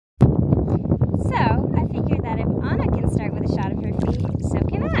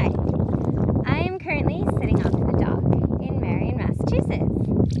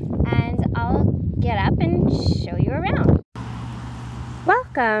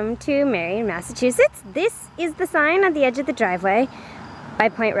Welcome to Marion, Massachusetts. This is the sign on the edge of the driveway by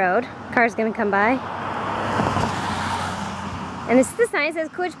Point Road. Car's gonna come by. And this is the sign that says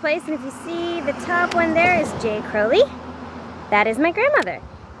Coolidge Place, and if you see the top one there is J. Crowley. That is my grandmother.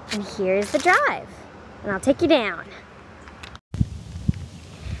 And here's the drive. And I'll take you down.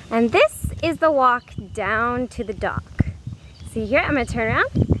 And this is the walk down to the dock. See here, I'm gonna turn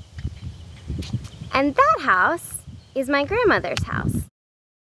around. And that house is my grandmother's house.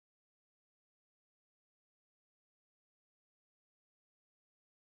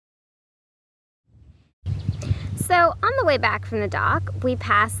 So on the way back from the dock, we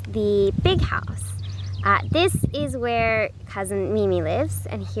passed the big house. This is where cousin Mimi lives,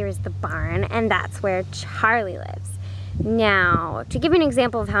 and here's the barn, and that's where Charlie lives. Now, to give you an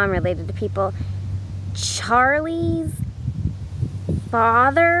example of how I'm related to people, Charlie's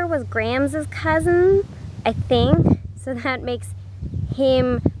father was Graham's cousin, I think. So that makes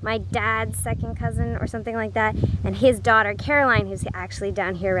him my dad's second cousin or something like that. And his daughter, Caroline, who's actually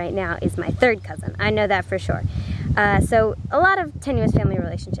down here right now, is my third cousin. I know that for sure. So a lot of tenuous family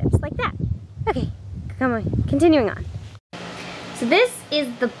relationships like that. Okay, come on, continuing on. So this is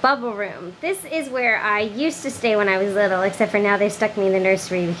the bubble room. This is where I used to stay when I was little, except for now they've stuck me in the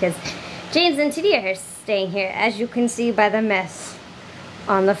nursery because James and Tadia are staying here, as you can see by the mess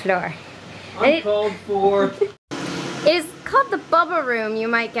on the floor. Uncalled for. It is called the bubble room, you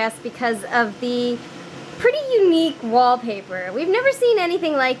might guess, because of the pretty unique wallpaper. We've never seen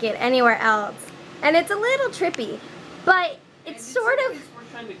anything like it anywhere else. And it's a little trippy, but it's sort of... We're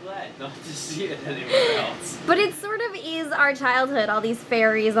kind of glad not to see it anywhere else. But it sort of is our childhood, all these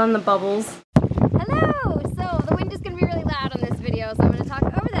fairies on the bubbles. Hello! So the wind is going to be really loud on this video, so I'm going to talk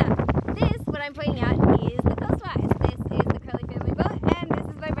over that. This, what I'm pointing at, is the Coastwise. This is the Crowley family boat, and this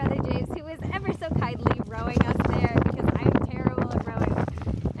is my brother James, who is ever so kindly rowing us there because I'm terrible at rowing.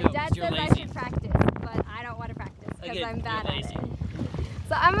 And Dad says I should practice, but I don't want to practice because I'm bad at it.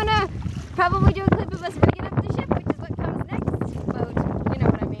 So I'm going to probably do a clip of us rigging up the ship, which is what comes next. Boat, you know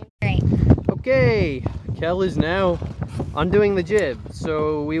what I mean. Great. Okay, Kel is now undoing the jib,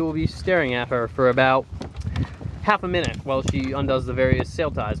 so we will be staring at her for about half a minute while she undoes the various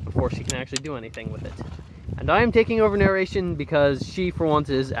sail ties before she can actually do anything with it. And I am taking over narration because she, for once,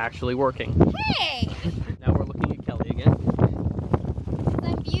 is actually working. Hey! Now we're looking at Kelly again.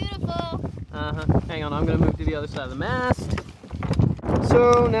 I'm beautiful. Hang on, I'm going to move to the other side of the mast.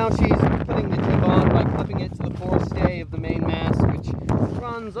 So now she's putting the jib on by clipping it to the forestay of the main mast, which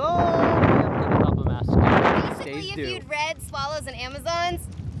runs all the way up to the top of the mast. Basically, if you'd read Swallows and Amazons,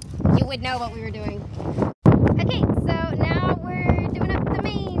 you would know what we were doing. Okay, so now we're doing up the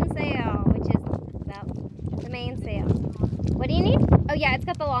mainsail, which is, well, the mainsail. What do you need? Oh yeah, it's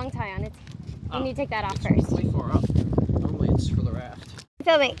got the long tie on it. You need to take that off first. Way far up. Normally it's for the raft.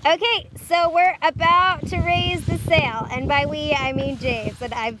 Filming. Okay, so we're about to raise the sail, and by we I mean James,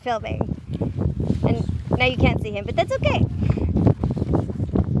 and I'm filming. And now you can't see him, but that's okay.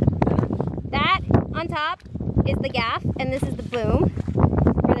 That on top is the gaff, and this is the boom.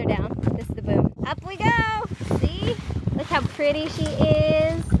 Further down, this is the boom. Up we go! See? Look how pretty she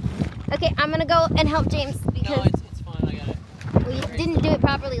is. Okay, I'm gonna go and help James because... No, it's fine, I got it. Well, you didn't do it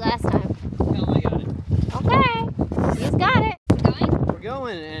properly last time. No, I got it. Okay, he's got it. We're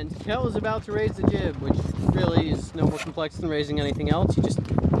going, and Kel is about to raise the jib, which really is no more complex than raising anything else. You just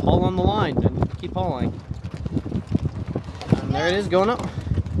haul on the line and keep hauling. And there it is, going up.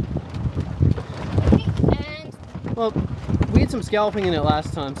 And Well, we had some scalloping in it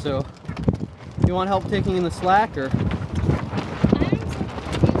last time, so you want help taking in the slack, or?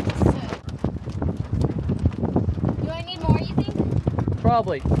 do I need more, you think?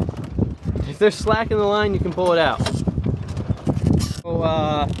 Probably. If there's slack in the line, you can pull it out.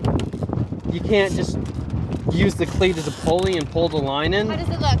 So, you can't just use the cleat as a pulley and pull the line in. How does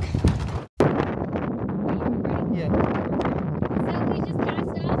it look? Yeah. So we just cast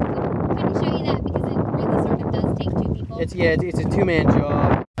off. I couldn't show you that because it really sort of does take two people. It's a two-man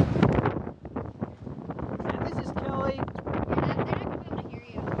job. And this is Kelly. They're not going to be able to hear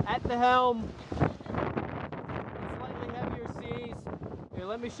you. At the helm. Slightly heavier seas. Here,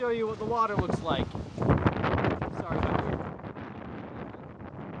 let me show you what the water looks like. Sorry about you.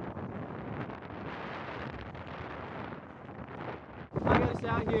 I got us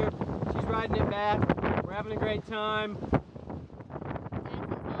out here. She's riding it back. We're having a great time.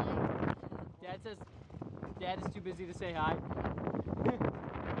 Dad is too busy to say hi.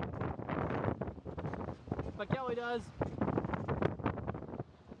 But Kelly does.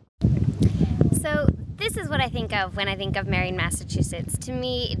 So this is what I think of when I think of Marion, Massachusetts. To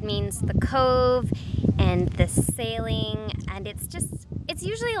me, it means the cove and the sailing, and it's it's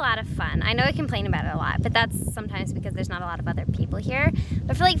usually a lot of fun. I know I complain about it a lot, but that's sometimes because there's not a lot of other people here.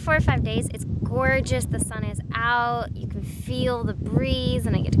 But for like 4 or 5 days, it's gorgeous. The sun is out, you can feel the breeze,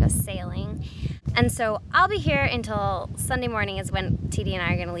 and I get to go sailing. And so I'll be here until Sunday morning is when TD and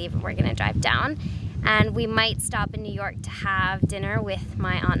I are gonna leave and we're gonna drive down. And we might stop in New York to have dinner with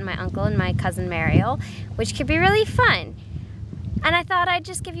my aunt and my uncle and my cousin Marion, which could be really fun. And I thought I'd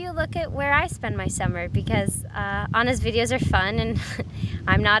just give you a look at where I spend my summer because Anna's videos are fun and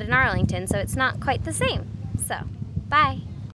I'm not in Arlington, so it's not quite the same. So, bye.